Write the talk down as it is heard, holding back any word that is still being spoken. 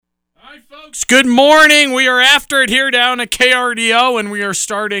Folks, good morning. We are after it here down at KRDO, and we are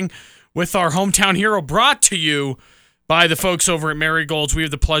starting with our hometown hero, brought to you by the folks over at Marigold's. We have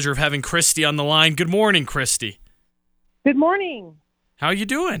the pleasure of having Christy on the line. Good morning, Christy. Good morning. How you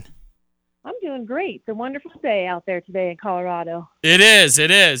doing? I'm doing great. It's a wonderful day out there today in Colorado. It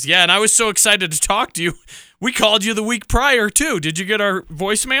is. Yeah, and I was so excited to talk to you. We called you the week prior, too. Did you get our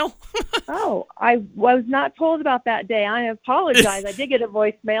voicemail? Oh, I was not told about that day. I apologize. I did get a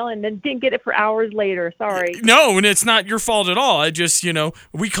voicemail and then didn't get it for hours later. Sorry. No, and it's not your fault at all. I just,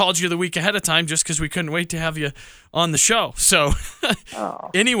 we called you the week ahead of time just because we couldn't wait to have you on the show. So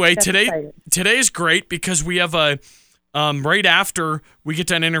anyway, today's great because we have right after we get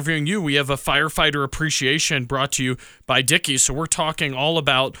done interviewing you, we have a firefighter appreciation brought to you by Dickey. So we're talking all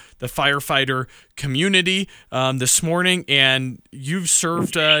about the firefighter community this morning, and you've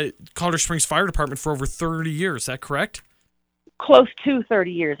served Colorado Springs Fire Department for over 30 years. Is that correct? Close to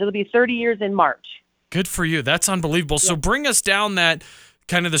 30 years. It'll be 30 years in March. Good for you. That's unbelievable. Yeah. So bring us down that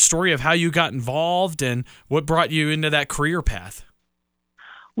kind of the story of how you got involved and what brought you into that career path.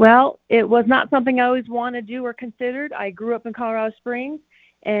 Well, it was not something I always wanted to do or considered. I grew up in Colorado Springs,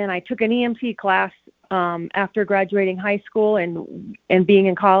 and I took an EMT class after graduating high school and being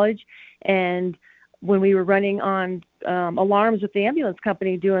in college. And when we were running on alarms with the ambulance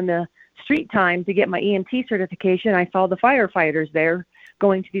company doing the street time to get my EMT certification, I saw the firefighters there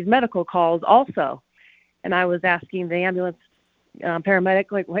going to these medical calls also. And I was asking the ambulance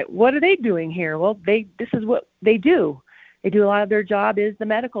paramedic, like, what are they doing here? Well, this is what they do. They do a lot of their job is the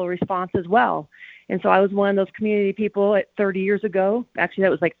medical response as well. And so I was one of those community people at 30 years ago. Actually,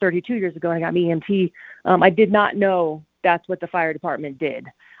 that was like 32 years ago. I got my EMT. I did not know that's what the fire department did.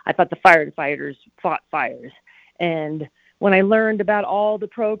 I thought the firefighters fought fires. And when I learned about all the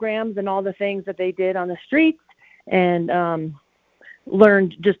programs and all the things that they did on the streets and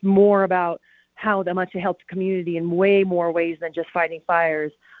learned just more about how much it helped the community in way more ways than just fighting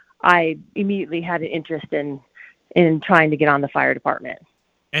fires, I immediately had an interest in trying to get on the fire department.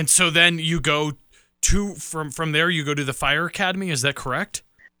 And so then you go from there, you go to the fire academy. Is that correct?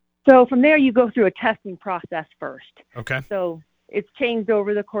 So from there, you go through a testing process first. Okay. So it's changed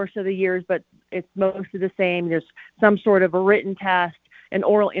over the course of the years, but it's mostly the same. There's some sort of a written test, an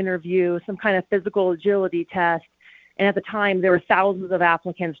oral interview, some kind of physical agility test. And at the time, there were thousands of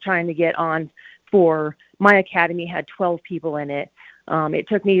applicants trying to get on for my academy. Had 12 people in it. It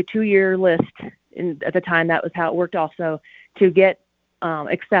took me a 2-year list. At the time, that was how it worked also, to get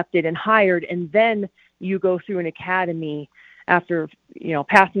accepted and hired. And then you go through an academy after,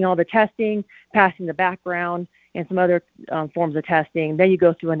 passing all the testing, passing the background and some other forms of testing. Then you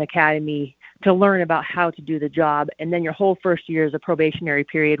go through an academy to learn about how to do the job. And then your whole first year is a probationary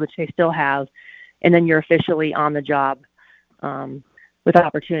period, which they still have. And then you're officially on the job with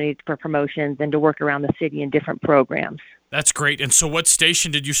opportunities for promotions and to work around the city in different programs. That's great. And so what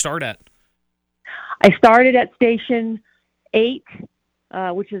station did you start at? I started at Station 8,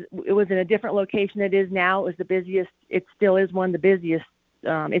 it was in a different location it is now. It was the busiest. It still is one of the busiest.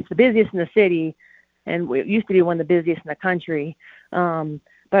 It's the busiest in the city, and it used to be one of the busiest in the country. But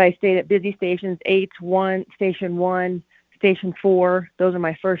I stayed at busy stations, Station 1, Station 4. Those are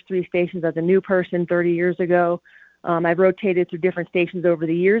my first 3 stations as a new person 30 years ago. I've rotated through different stations over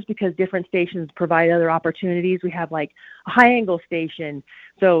the years because different stations provide other opportunities. We have like a high angle station.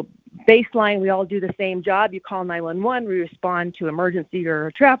 So baseline, we all do the same job. You call 911, we respond to emergency or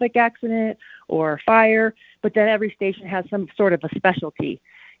a traffic accident or fire, but then every station has some sort of a specialty.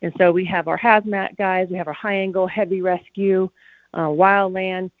 And so we have our hazmat guys, we have our high angle, heavy rescue,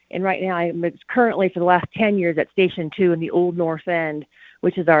 wildland. And right now I'm currently for the last 10 years at Station 2 in the Old North End,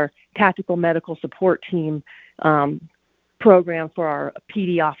 which is our tactical medical support team program for our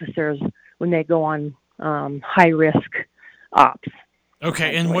PD officers when they go on high-risk ops.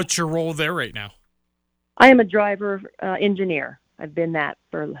 Okay, and what's your role there right now? I am a driver engineer. I've been that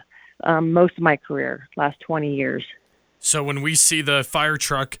for most of my career, last 20 years. So when we see the fire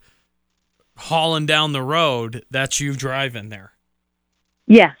truck hauling down the road, that's you driving there?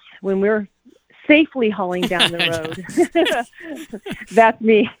 Yes, when we're safely hauling down the road, that's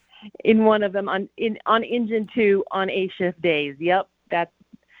me. In one of them on engine 2 on A-shift days. Yep, that's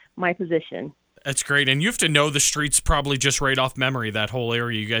my position. That's great. And you have to know the streets probably just right off memory, that whole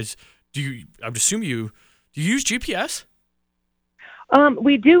area. You guys, I would assume do you use GPS?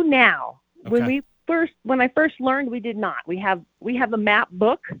 We do now. Okay. When I first learned, we did not. We have a map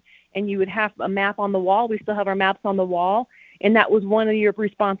book, and you would have a map on the wall. We still have our maps on the wall. And that was one of your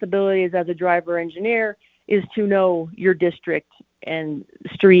responsibilities as a driver engineer, is to know your district and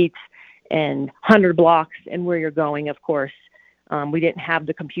streets and 100 blocks and where you're going, of course. We didn't have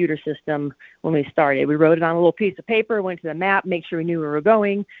the computer system when we started. We wrote it on a little piece of paper, went to the map, make sure we knew where we were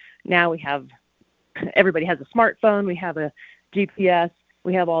going. Now everybody has a smartphone. We have a GPS.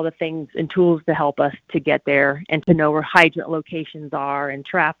 We have all the things and tools to help us to get there and to know where hydrant locations are and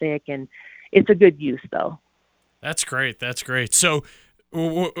traffic. And it's a good use, though. That's great. That's great. So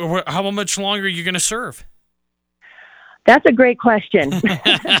how much longer are you going to serve? That's a great question. Look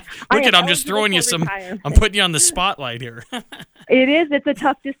I'm just throwing you I'm putting you on the spotlight here. It is. It's a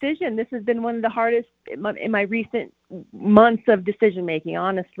tough decision. This has been one of the hardest in my recent months of decision making.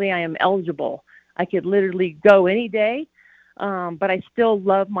 Honestly, I am eligible. I could literally go any day, but I still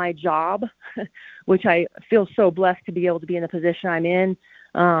love my job, which I feel so blessed to be able to be in the position I'm in.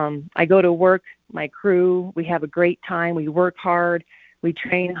 I go to work, my crew, we have a great time. We work hard. We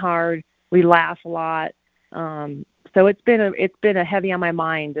train hard. We laugh a lot. So it's been a heavy on my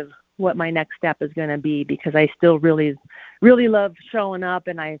mind of what my next step is going to be, because I still really, really love showing up,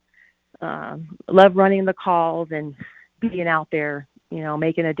 and I love running the calls and being out there,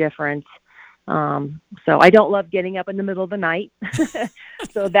 making a difference. So I don't love getting up in the middle of the night.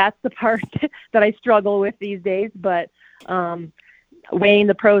 So that's the part that I struggle with these days. But weighing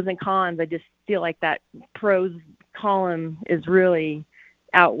the pros and cons, I just feel like that pros column is really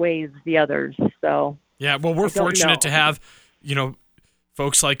outweighs the others. So yeah, well, we're fortunate to have,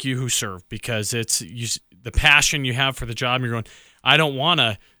 folks like you who serve, because it's the passion you have for the job. You're going, I don't want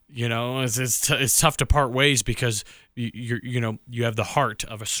to, it's tough to part ways, because you have the heart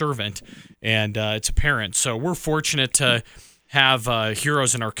of a servant, and it's apparent. So we're fortunate to have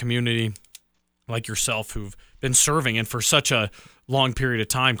heroes in our community like yourself who've been serving, and for such a long period of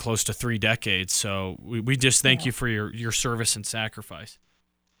time, close to 3 decades. So we just thank you for your service and sacrifice.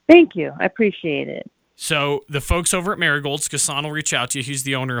 Thank you. I appreciate it. So the folks over at Marigold's, Gasson will reach out to you. He's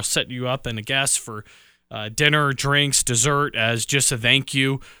the owner. He'll set you up and a guest for dinner, drinks, dessert, as just a thank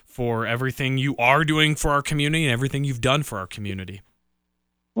you for everything you are doing for our community and everything you've done for our community.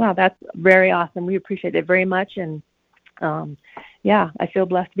 Wow, that's very awesome. We appreciate it very much. And I feel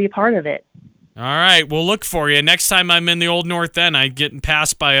blessed to be a part of it. All right, we'll look for you. Next time I'm in the Old North End, I get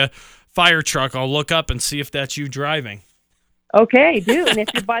passed by a fire truck, I'll look up and see if that's you driving. Okay, do. And if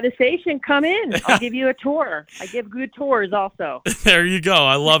you're by the station, come in. I'll give you a tour. I give good tours also. There you go.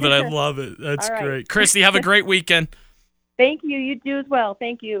 I love it. I love it. That's right. Great. Christy, have a great weekend. Thank you. You do as well.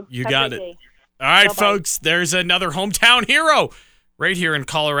 Thank you. You Have got a it. day. All right, Bye-bye. folks, there's another hometown hero right here in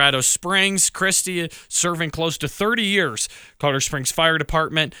Colorado Springs. Christy, serving close to 30 years, Colorado Springs Fire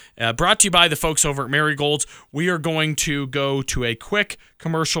Department. Brought to you by the folks over at Marigold's. We are going to go to a quick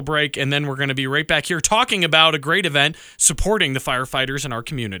commercial break, and then we're going to be right back here talking about a great event supporting the firefighters in our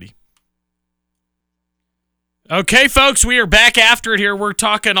community. Okay, folks, we are back after it here. We're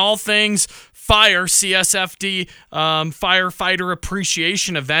talking all things fire, CSFD Firefighter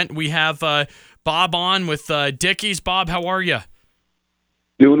Appreciation Event. We have Bob on with Dickey's. Bob, how are you?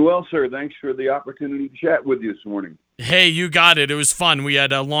 Doing well, sir. Thanks for the opportunity to chat with you this morning. Hey, you got it. It was fun. We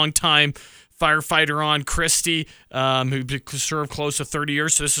had a longtime firefighter on, Christy, who served close to 30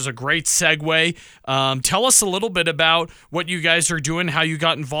 years, so this is a great segue. Tell us a little bit about what you guys are doing, how you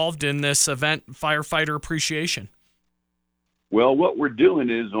got involved in this event, Firefighter Appreciation. Well, what we're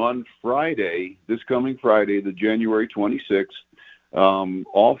doing is on Friday, this coming Friday, the January 26th,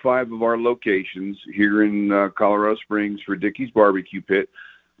 all 5 of our locations here in Colorado Springs for Dickey's Barbecue Pit,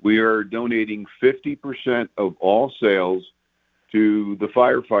 we are donating 50% of all sales to the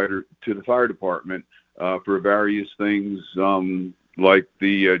fire department for various things like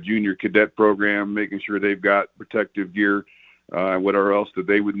the junior cadet program, making sure they've got protective gear, whatever else that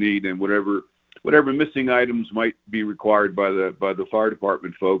they would need, and whatever missing items might be required by the fire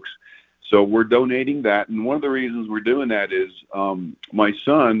department folks. So we're donating that, and one of the reasons we're doing that is my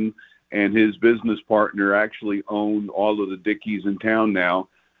son and his business partner actually own all of the Dickeys in town now.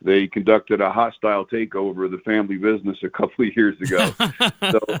 They conducted a hostile takeover of the family business a couple of years ago.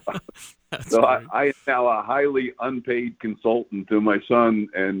 So I am now a highly unpaid consultant to my son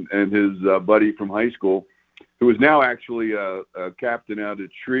and his buddy from high school, who is now actually a captain out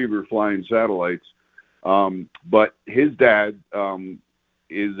at Schriever flying satellites. But his dad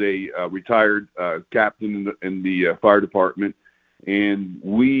is a retired captain in the fire department, and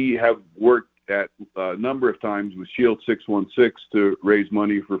we have worked at a number of times with Shield 616 to raise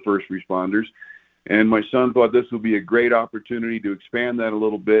money for first responders. And my son thought this would be a great opportunity to expand that a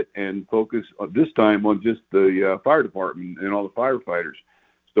little bit and focus this time on just the fire department and all the firefighters.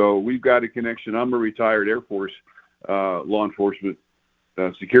 So we've got a connection. I'm a retired Air Force law enforcement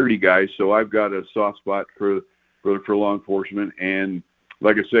security guy, so I've got a soft spot for law enforcement. And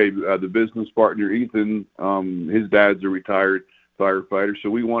like I say, the business partner, Ethan, his dad's a retired firefighters. So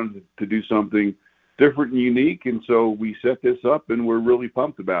we wanted to do something different and unique, and so we set this up, and we're really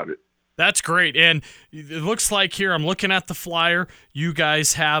pumped about it. That's great. And it looks like here, I'm looking at the flyer, you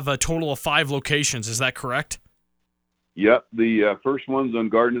guys have a total of 5 locations. Is that correct? Yep. The first one's on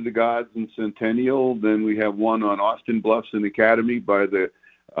Garden of the Gods and Centennial. Then we have one on Austin Bluffs and Academy by the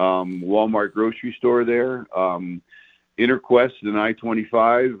Walmart grocery store there. Interquest and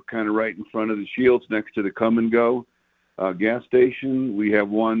I-25, kind of right in front of the Shields next to the Come and Go gas station. We have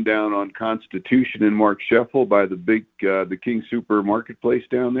one down on Constitution and Mark Sheffel by the King Super Marketplace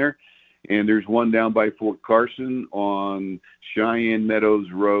down there. And there's one down by Fort Carson on Cheyenne Meadows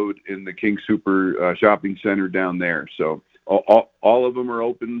Road in the King Super Shopping Center down there. So all of them are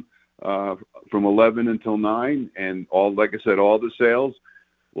open from 11 until 9. And like I said, all the sales,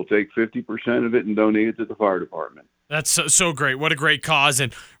 we'll take 50% of it and donate it to the fire department. That's so great. What a great cause.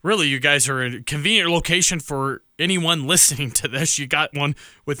 And really, you guys are a convenient location for anyone listening to this. You got one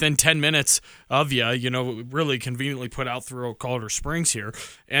within 10 minutes of you, really conveniently put out through Colorado Springs here.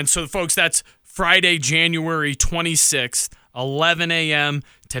 And so, folks, that's Friday, January 26th, 11 a.m.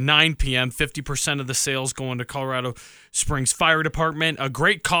 to 9 p.m. 50% of the sales going to Colorado Springs Fire Department. A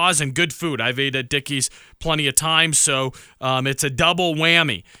great cause and good food. I've ate at Dickey's plenty of times, so it's a double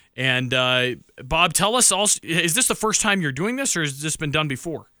whammy. And Bob, tell us also, is this the first time you're doing this, or has this been done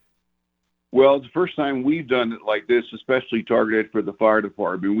before? Well, it's the first time we've done it like this, especially targeted for the fire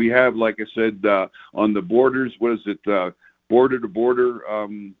department. We have, like I said, on the borders, border to border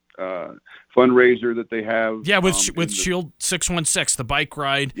fundraiser that they have. Yeah, with Shield 616, the bike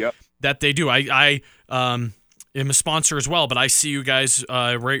ride that they do. I am a sponsor as well, but I see you guys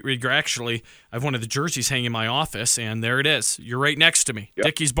actually, I have one of the jerseys hanging in my office, and there it is. You're right next to me. Yep.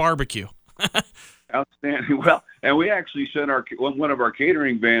 Dickey's Barbecue. Outstanding. Well, and we actually sent one of our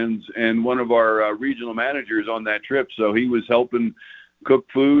catering vans and one of our regional managers on that trip, so he was helping cook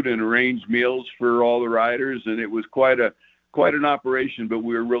food and arrange meals for all the riders, and it was quite an operation, but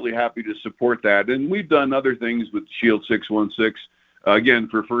we were really happy to support that. And we've done other things with Shield 616, again,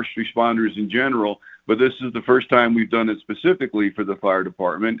 for first responders in general, but this is the first time we've done it specifically for the fire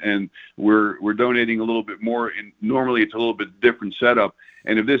department, and we're donating a little bit more, and normally it's a little bit different setup.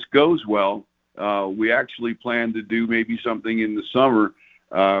 And if this goes well, we actually plan to do maybe something in the summer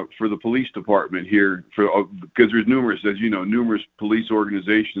for the police department here, because there's numerous police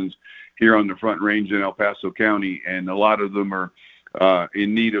organizations here on the Front Range in El Paso County, and a lot of them are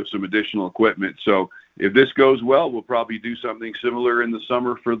in need of some additional equipment. So if this goes well, we'll probably do something similar in the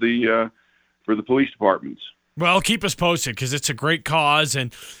summer for the police departments. Well, keep us posted, because it's a great cause,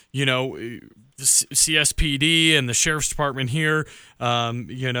 and the CSPD and the Sheriff's Department here,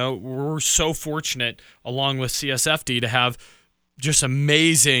 we're so fortunate, along with CSFD, to have just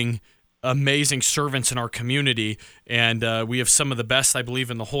amazing servants in our community, and we have some of the best, I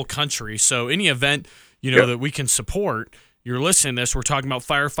believe, in the whole country. So any event, that we can support, you're listening to this, we're talking about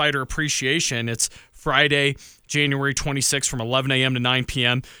firefighter appreciation. It's Friday, January 26th from 11 a.m. to 9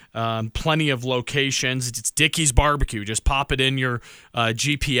 p.m. Plenty of locations. It's Dickey's Barbecue. Just pop it in your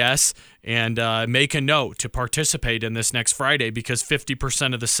GPS and make a note to participate in this next Friday, because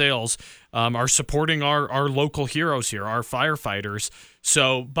 50% of the sales are supporting our local heroes here, our firefighters.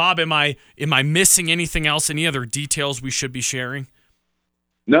 So, Bob, am I missing anything else? Any other details we should be sharing?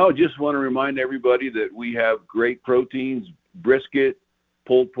 No, just want to remind everybody that we have great proteins, brisket,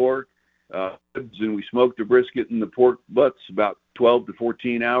 pulled pork, and we smoke the brisket and the pork butts about 12 to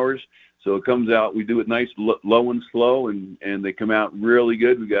 14 hours. So it comes out, we do it nice, low and slow, and they come out really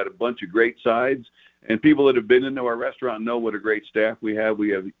good. We got a bunch of great sides, and people that have been into our restaurant know what a great staff we have. We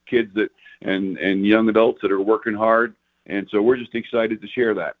have kids and young adults that are working hard, and so we're just excited to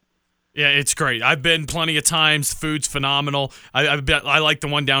share that. Yeah, it's great. I've been plenty of times. Food's phenomenal. I like the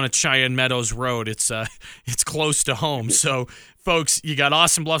one down at Cheyenne Meadows Road. It's close to home. So, folks, you got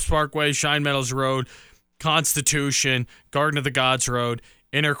Austin Bluffs Parkway, Cheyenne Meadows Road, Constitution, Garden of the Gods Road,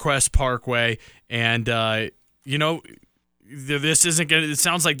 Interquest Parkway, and this isn't going. It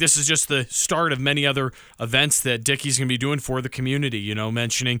sounds like this is just the start of many other events that Dickey's going to be doing for the community.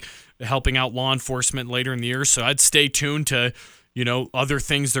 Mentioning helping out law enforcement later in the year. So I'd stay tuned to other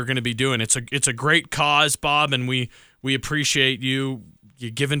things they're going to be doing. It's a great cause, Bob, and we appreciate you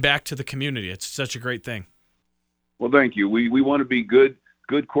giving back to the community. It's such a great thing. Well, thank you. We want to be good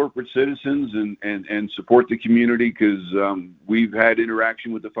corporate citizens and support the community, because we've had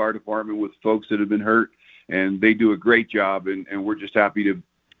interaction with the fire department with folks that have been hurt, and they do a great job, and we're just happy to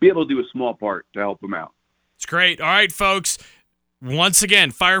be able to do a small part to help them out. It's great. All right, folks. Once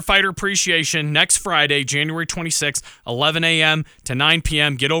again, Firefighter Appreciation next Friday, January 26th, 11 a.m. to 9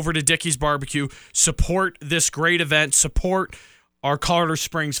 p.m. Get over to Dickey's Barbecue. Support this great event. Support our Colorado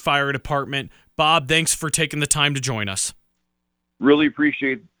Springs Fire Department. Bob, thanks for taking the time to join us. Really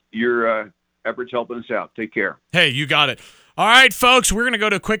appreciate your efforts helping us out. Take care. Hey, you got it. All right, folks, we're going to go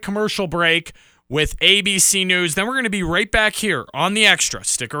to a quick commercial break with ABC News. Then we're going to be right back here on The Extra.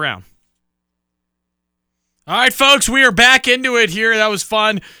 Stick around. All right, folks, we are back into it here. That was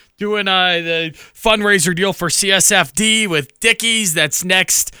fun doing the fundraiser deal for CSFD with Dickey's. That's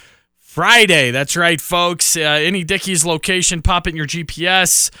next Friday. That's right, folks. Any Dickey's location, pop it in your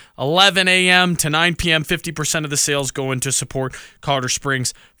GPS. 11 a.m. to 9 p.m., 50% of the sales go in to support Colorado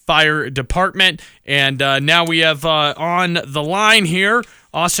Springs Fire Department. And now we have on the line here,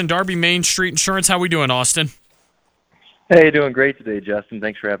 Austin Darby, Main Street Insurance. How we doing, Austin? Hey, doing great today, Justin.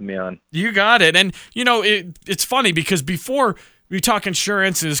 Thanks for having me on. You got it. And, it's funny because before we talk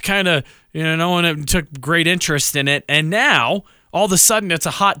insurance, it was kind of, no one took great interest in it. And now, all of a sudden, it's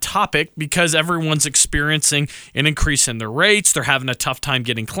a hot topic because everyone's experiencing an increase in their rates. They're having a tough time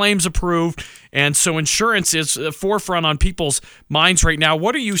getting claims approved. And so insurance is forefront on people's minds right now.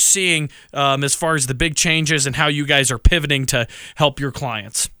 What are you seeing as far as the big changes and how you guys are pivoting to help your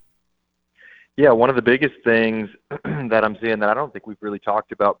clients? Yeah, one of the biggest things that I'm seeing that I don't think we've really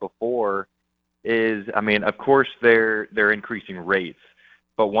talked about before is, of course, they're increasing rates.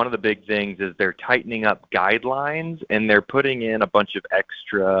 But one of the big things is they're tightening up guidelines and they're putting in a bunch of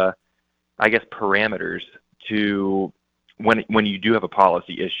extra, parameters to when you do have a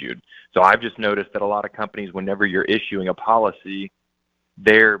policy issued. So I've just noticed that a lot of companies, whenever you're issuing a policy,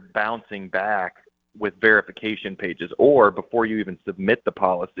 they're bouncing back with verification pages, or before you even submit the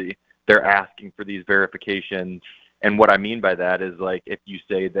policy, they're asking for these verifications. And what I mean by that is, like, if you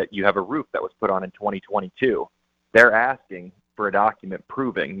say that you have a roof that was put on in 2022, they're asking for a document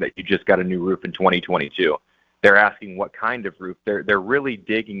proving that you just got a new roof in 2022. They're asking what kind of roof. They're really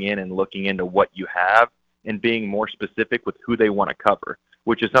digging in and looking into what you have and being more specific with who they want to cover,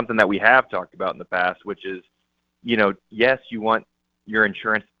 which is something that we have talked about in the past, which is, yes, you want your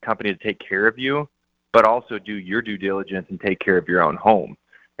insurance company to take care of you, but also do your due diligence and take care of your own home.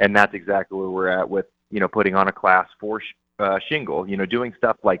 And that's exactly where we're at with, putting on a class 4 shingle, doing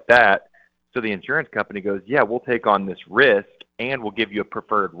stuff like that. So the insurance company goes, yeah, we'll take on this risk and we'll give you a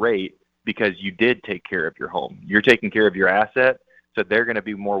preferred rate because you did take care of your home. You're taking care of your asset, so they're going to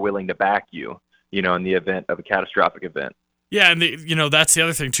be more willing to back you, in the event of a catastrophic event. Yeah, and that's the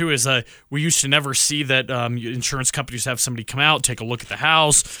other thing too is we used to never see that insurance companies have somebody come out, take a look at the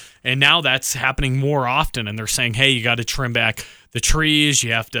house, and now that's happening more often. And they're saying, hey, you got to trim back the trees,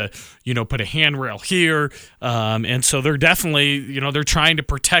 you have to put a handrail here, and so they're definitely they're trying to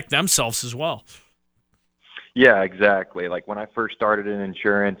protect themselves as well. Yeah, exactly. Like when I first started in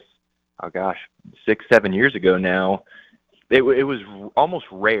insurance, 6-7 years ago now, it was almost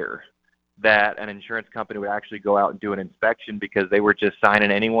rare that an insurance company would actually go out and do an inspection because they were just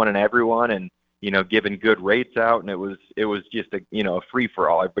signing anyone and everyone and, giving good rates out. And it was just a free for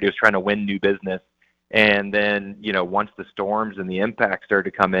all. Everybody was trying to win new business. And then, once the storms and the impacts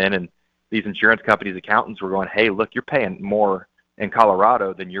started to come in and these insurance companies' accountants were going, hey, look, you're paying more in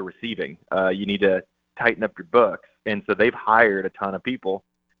Colorado than you're receiving. You need to tighten up your books. And so they've hired a ton of people,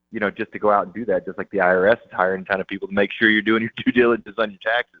 just to go out and do that, just like the IRS is hiring a ton of people to make sure you're doing your due diligence on your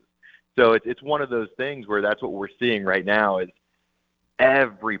taxes. So it's one of those things where that's what we're seeing right now is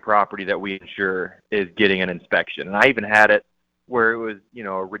every property that we insure is getting an inspection. And I even had it where it was,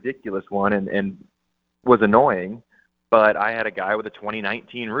 a ridiculous one and was annoying, but I had a guy with a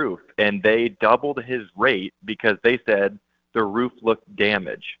 2019 roof and they doubled his rate because they said the roof looked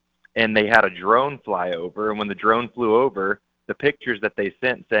damaged. And they had a drone fly over, and when the drone flew over, the pictures that they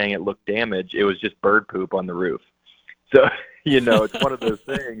sent saying it looked damaged, it was just bird poop on the roof. So, it's one of those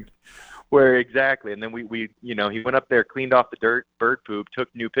things where exactly. And then we he went up there, cleaned off the bird poop,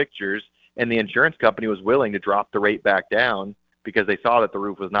 took new pictures, and the insurance company was willing to drop the rate back down because they saw that the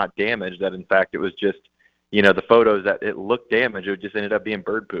roof was not damaged, that in fact it was just, the photos that it looked damaged, it just ended up being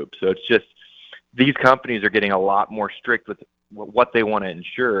bird poop. So it's just, these companies are getting a lot more strict with what they want to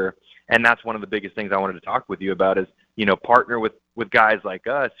insure. And that's one of the biggest things I wanted to talk with you about is, partner with guys like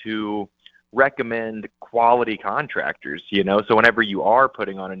us who recommend quality contractors, so whenever you are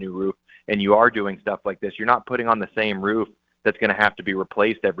putting on a new roof and you are doing stuff like this, you're not putting on the same roof that's going to have to be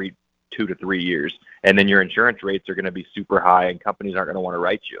replaced every 2 to 3 years. And then your insurance rates are going to be super high and companies aren't going to want to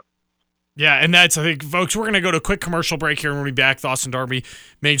write you. Yeah, and that's, I think, folks, we're going to go to a quick commercial break here, and we'll be back with Austin Darby,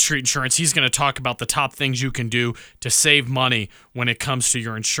 Main Street Insurance. He's going to talk about the top things you can do to save money when it comes to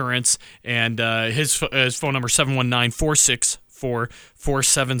your insurance. And his phone number,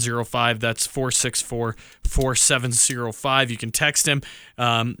 719-464-4705. That's 464-4705. You can text him,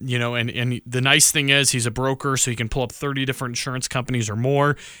 and the nice thing is he's a broker, so he can pull up 30 different insurance companies or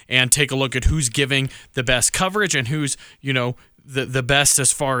more and take a look at who's giving the best coverage and who's, the best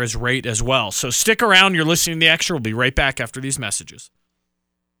as far as rate as well. So stick around. You're listening to The Extra. We'll be right back after these messages.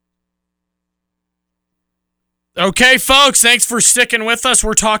 Okay, folks, thanks for sticking with us.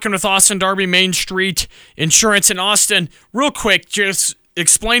 We're talking with Austin Darby, Main Street Insurance in Austin. Real quick, just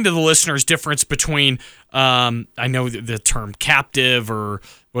explain to the listeners difference between, I know the term captive or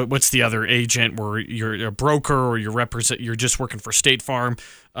what's the other agent where you're a broker or you're just working for State Farm.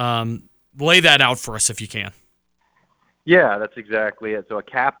 Lay that out for us if you can. Yeah, that's exactly it. So a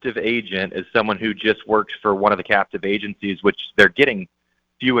captive agent is someone who just works for one of the captive agencies, which they're getting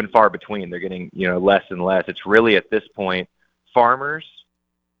few and far between. They're getting, less and less. It's really at this point, Farmers,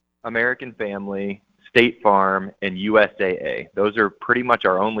 American Family, State Farm, and USAA. Those are pretty much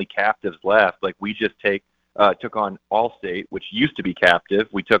our only captives left. Like we just took on Allstate, which used to be captive.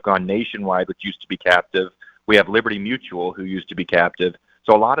 We took on Nationwide, which used to be captive. We have Liberty Mutual, who used to be captive.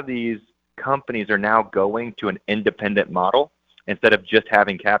 So a lot of these companies are now going to an independent model instead of just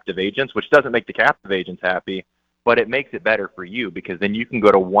having captive agents, which doesn't make the captive agents happy, but it makes it better for you because then you can go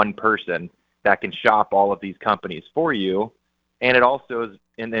to one person that can shop all of these companies for you. And it also is,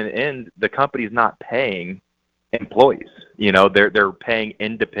 in the end, the company's not paying employees. They're paying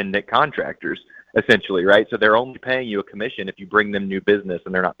independent contractors essentially, right? So they're only paying you a commission if you bring them new business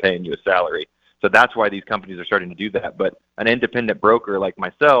and they're not paying you a salary. So that's why these companies are starting to do that. But an independent broker like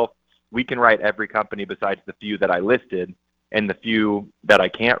myself, we can write every company besides the few that I listed, and the few that I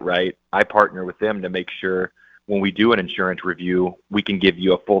can't write, I partner with them to make sure when we do an insurance review, we can give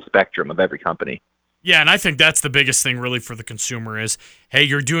you a full spectrum of every company. Yeah, and I think that's the biggest thing really for the consumer is, hey,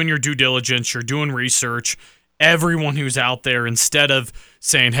 you're doing your due diligence, you're doing research. Everyone who's out there, instead of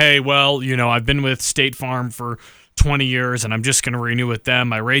saying, hey, well, I've been with State Farm for 20 years and I'm just going to renew with them.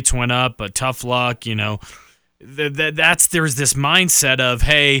 My rates went up, but tough luck, there's this mindset of,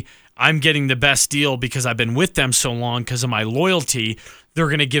 hey, I'm getting the best deal because I've been with them so long because of my loyalty. They're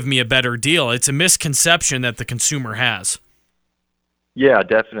going to give me a better deal. It's a misconception that the consumer has. Yeah,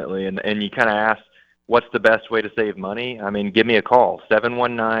 definitely. And you kind of asked, what's the best way to save money? I mean, give me a call,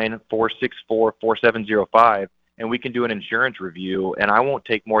 719-464-4705, and we can do an insurance review, and I won't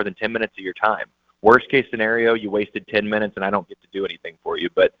take more than 10 minutes of your time. Worst case scenario, you wasted 10 minutes and I don't get to do anything for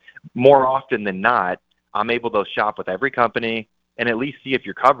you. But more often than not, I'm able to shop with every company and at least see if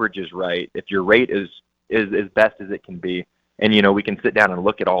your coverage is right, if your rate is as best as it can be. And, we can sit down and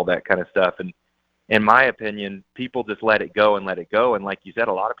look at all that kind of stuff. And in my opinion, people just let it go. And like you said,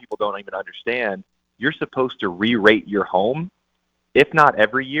 a lot of people don't even understand you're supposed to re-rate your home. If not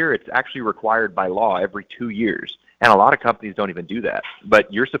every year, it's actually required by law every 2 years. And a lot of companies don't even do that.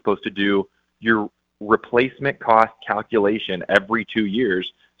 But you're supposed to do your replacement cost calculation every 2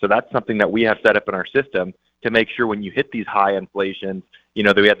 years. So that's something that we have set up in our system to make sure when you hit these high inflations,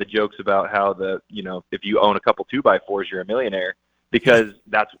 that we had the jokes about how if you own a couple 2x4s, you're a millionaire because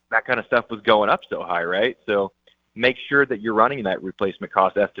that kind of stuff was going up so high, right? So make sure that you're running that replacement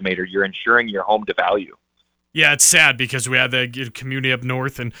cost estimator. You're insuring your home to value. Yeah, it's sad because we had the community up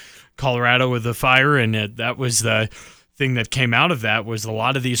north in Colorado with the fire, and that was the thing that came out of that was a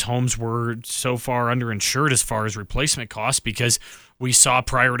lot of these homes were so far underinsured as far as replacement costs because we saw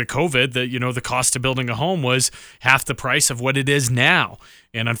prior to COVID that, the cost of building a home was half the price of what it is now.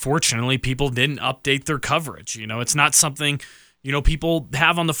 And unfortunately, people didn't update their coverage. It's not something, people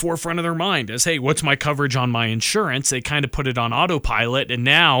have on the forefront of their mind as, hey, what's my coverage on my insurance? They kind of put it on autopilot. And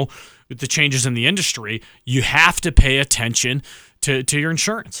now with the changes in the industry, you have to pay attention to your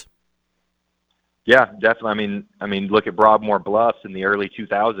insurance. Yeah, definitely. I mean, look at Broadmoor Bluffs in the early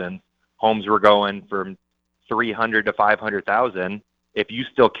 2000s. Homes were going from $300,000 to $500,000. If you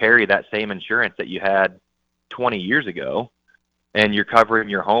still carry that same insurance that you had 20 years ago, and you're covering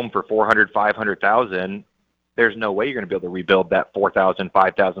your home for $400,000, $500,000, there's no way you're going to be able to rebuild that 4,000,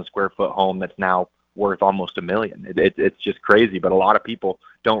 5,000 square foot home that's now worth almost $1 million. It's just crazy. But a lot of people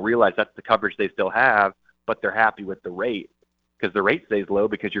don't realize that's the coverage they still have, but they're happy with the rate because the rate stays low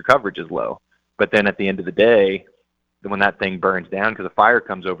because your coverage is low. But then at the end of the day, when that thing burns down because a fire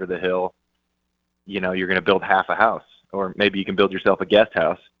comes over the hill, you're going to build half a house, or maybe you can build yourself a guest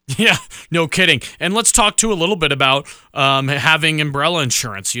house. Yeah, no kidding. And let's talk too a little bit about having umbrella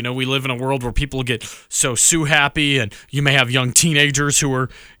insurance. You know, we live in a world where people get so sue happy, and you may have young teenagers who are,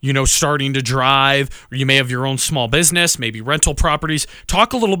 you know, starting to drive, or you may have your own small business, maybe rental properties.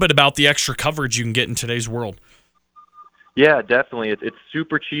 Talk a little bit about the extra coverage you can get in today's world. Yeah, definitely. It's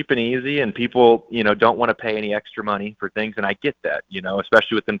super cheap and easy, and people, you know, don't want to pay any extra money for things, and I get that, you know,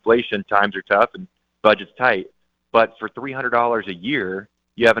 especially with inflation, times are tough and budget's tight. But for $300 a year,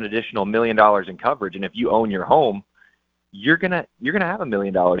 you have an additional $1 million in coverage, and if you own your home, you're gonna have $1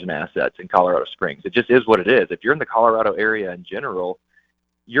 million in assets in Colorado Springs. It just is what it is. If you're in the Colorado area in general,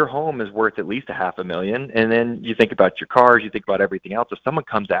 your home is worth at least $500,000, and then you think about your cars, you think about everything else. If someone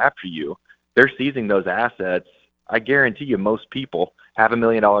comes after you, they're seizing those assets. I guarantee you most people have $1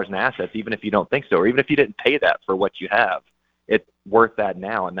 million in assets, even if you don't think so, or even if you didn't pay that for what you have. It's worth that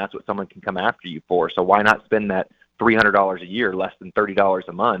now, and that's what someone can come after you for. So why not spend that $300 a year, less than $30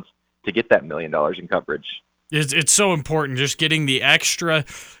 a month, to get that $1 million in coverage? It's so important, just getting the extra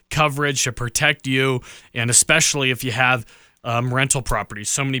coverage to protect you, and especially if you have rental properties.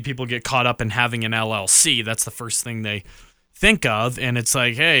 So many people get caught up in having an LLC. That's the first thing they think of, and it's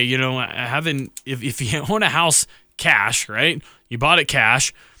like, hey, you know, if you own a house cash, right? You bought it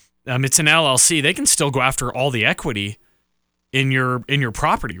cash. It's an LLC. They can still go after all the equity in your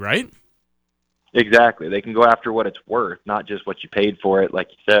property, right? Exactly. They can go after what it's worth, not just what you paid for it, like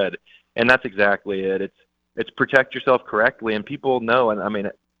you said. And that's exactly it. It's protect yourself correctly, and people know, and I mean,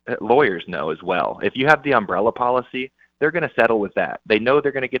 lawyers know as well. If you have the umbrella policy, they're going to settle with that. They know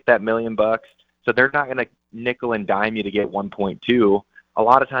they're going to get that $1 million, so they're not going to nickel and dime you to get 1.2. A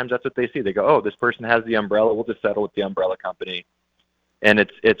lot of times that's what they see. They go, oh, this person has the umbrella. We'll just settle with the umbrella company. And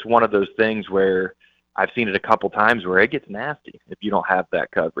it's one of those things where I've seen it a couple times where it gets nasty if you don't have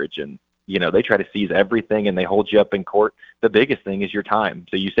that coverage. And, you know, they try to seize everything and they hold you up in court. The biggest thing is your time.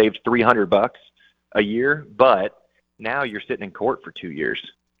 So you saved $300 a year, but now you're sitting in court for 2 years.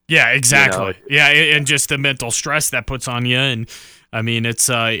 Yeah, exactly. You know? Yeah, and just the mental stress that puts on you. And I mean, it's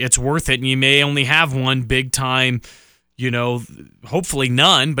worth it. And you may only have one big time, you know, hopefully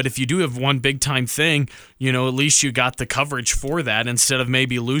none. But if you do have one big time thing, you know, at least you got the coverage for that instead of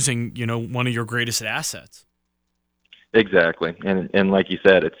maybe losing, you know, one of your greatest assets. Exactly. And like you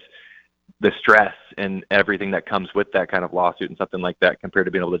said, it's the stress and everything that comes with that kind of lawsuit and something like that compared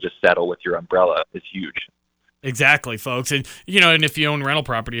to being able to just settle with your umbrella is huge. Exactly, folks. And, you know, and if you own rental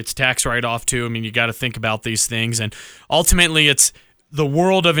property, it's tax write-off too. I mean, you got to think about these things. And ultimately, it's the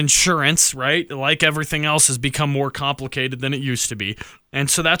world of insurance, right? Like everything else has become more complicated than it used to be.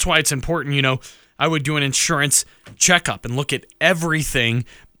 And so that's why it's important, you know, I would do an insurance checkup and look at everything,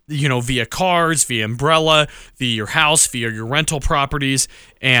 you know, via cars, via umbrella, via your house, via your rental properties.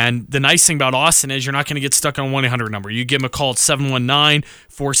 And the nice thing about Austin is you're not going to get stuck on a 1-800 number. You give them a call at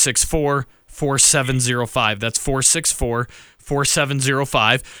 719-464-4705. That's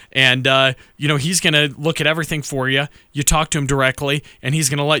 464-4705. And, you know, he's going to look at everything for you. You talk to him directly, and he's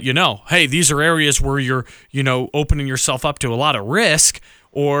going to let you know, hey, these are areas where you're, you know, opening yourself up to a lot of risk,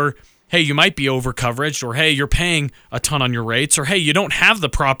 or, hey, you might be over coveraged, or, hey, you're paying a ton on your rates, or, hey, you don't have the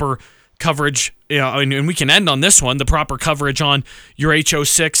proper coverage, you know, and we can end on this one, the proper coverage on your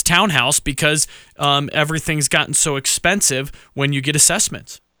HO6 townhouse because everything's gotten so expensive when you get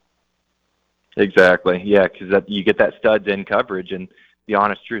assessments. Exactly. Yeah, because you get that studs in coverage, and the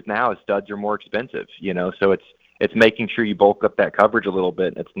honest truth now is studs are more expensive, you know, so it's making sure you bulk up that coverage a little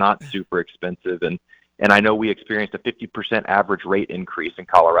bit. It's not super expensive, and I know we experienced a 50% average rate increase in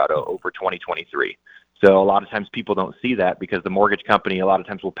Colorado over 2023. So a lot of times people don't see that because the mortgage company a lot of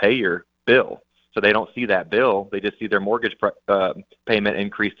times will pay your bill. So they don't see that bill. They just see their mortgage payment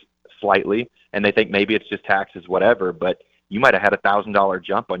increase slightly, and they think maybe it's just taxes, whatever, but you might have had $1,000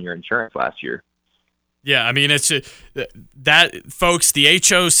 jump on your insurance last year. Yeah, I mean, it's that, folks, the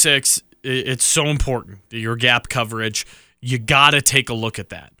HO6, it's so important, your gap coverage. You got to take a look at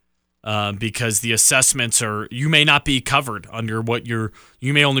that because the assessments you may not be covered under what you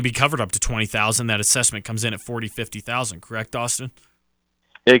may only be covered up to $20,000. That assessment comes in at $40,000, $50,000, correct, Austin?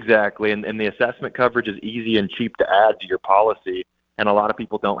 Exactly, and the assessment coverage is easy and cheap to add to your policy, and a lot of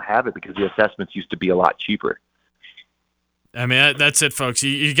people don't have it because the assessments used to be a lot cheaper. I mean, that's it, folks.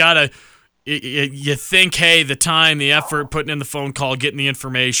 You got to, you think, hey, the time, the effort, putting in the phone call, getting the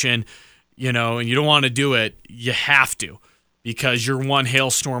information, you know, and you don't want to do it. You have to because you're one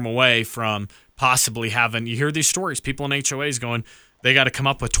hailstorm away from possibly having, you hear these stories, people in HOAs going, they got to come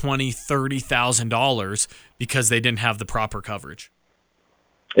up with $20,000, $30,000 because they didn't have the proper coverage.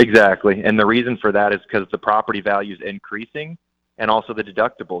 Exactly, and the reason for that is because the property value is increasing and also the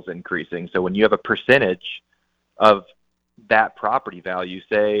deductibles increasing. So when you have a percentage of that property value.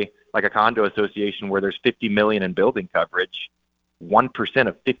 Say, like a condo association where there's $50 million in building coverage, 1%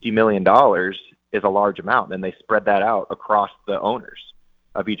 of $50 million is a large amount, and they spread that out across the owners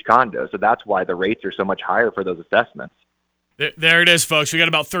of each condo. So that's why the rates are so much higher for those assessments. There it is, folks. We got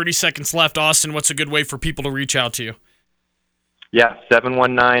about 30 seconds left. Austin, what's a good way for people to reach out to you? Yeah,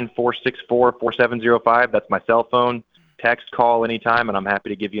 719-464-4705. That's my cell phone. Text, call anytime, and I'm happy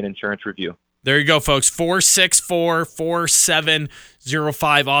to give you an insurance review. There you go, folks.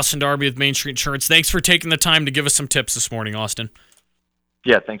 464-4705. Austin Darby with Main Street Insurance. Thanks for taking the time to give us some tips this morning, Austin.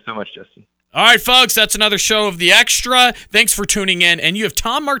 Yeah, thanks so much, Justin. All right, folks, that's another show of The Extra. Thanks for tuning in, and you have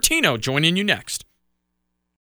Tom Martino joining you next.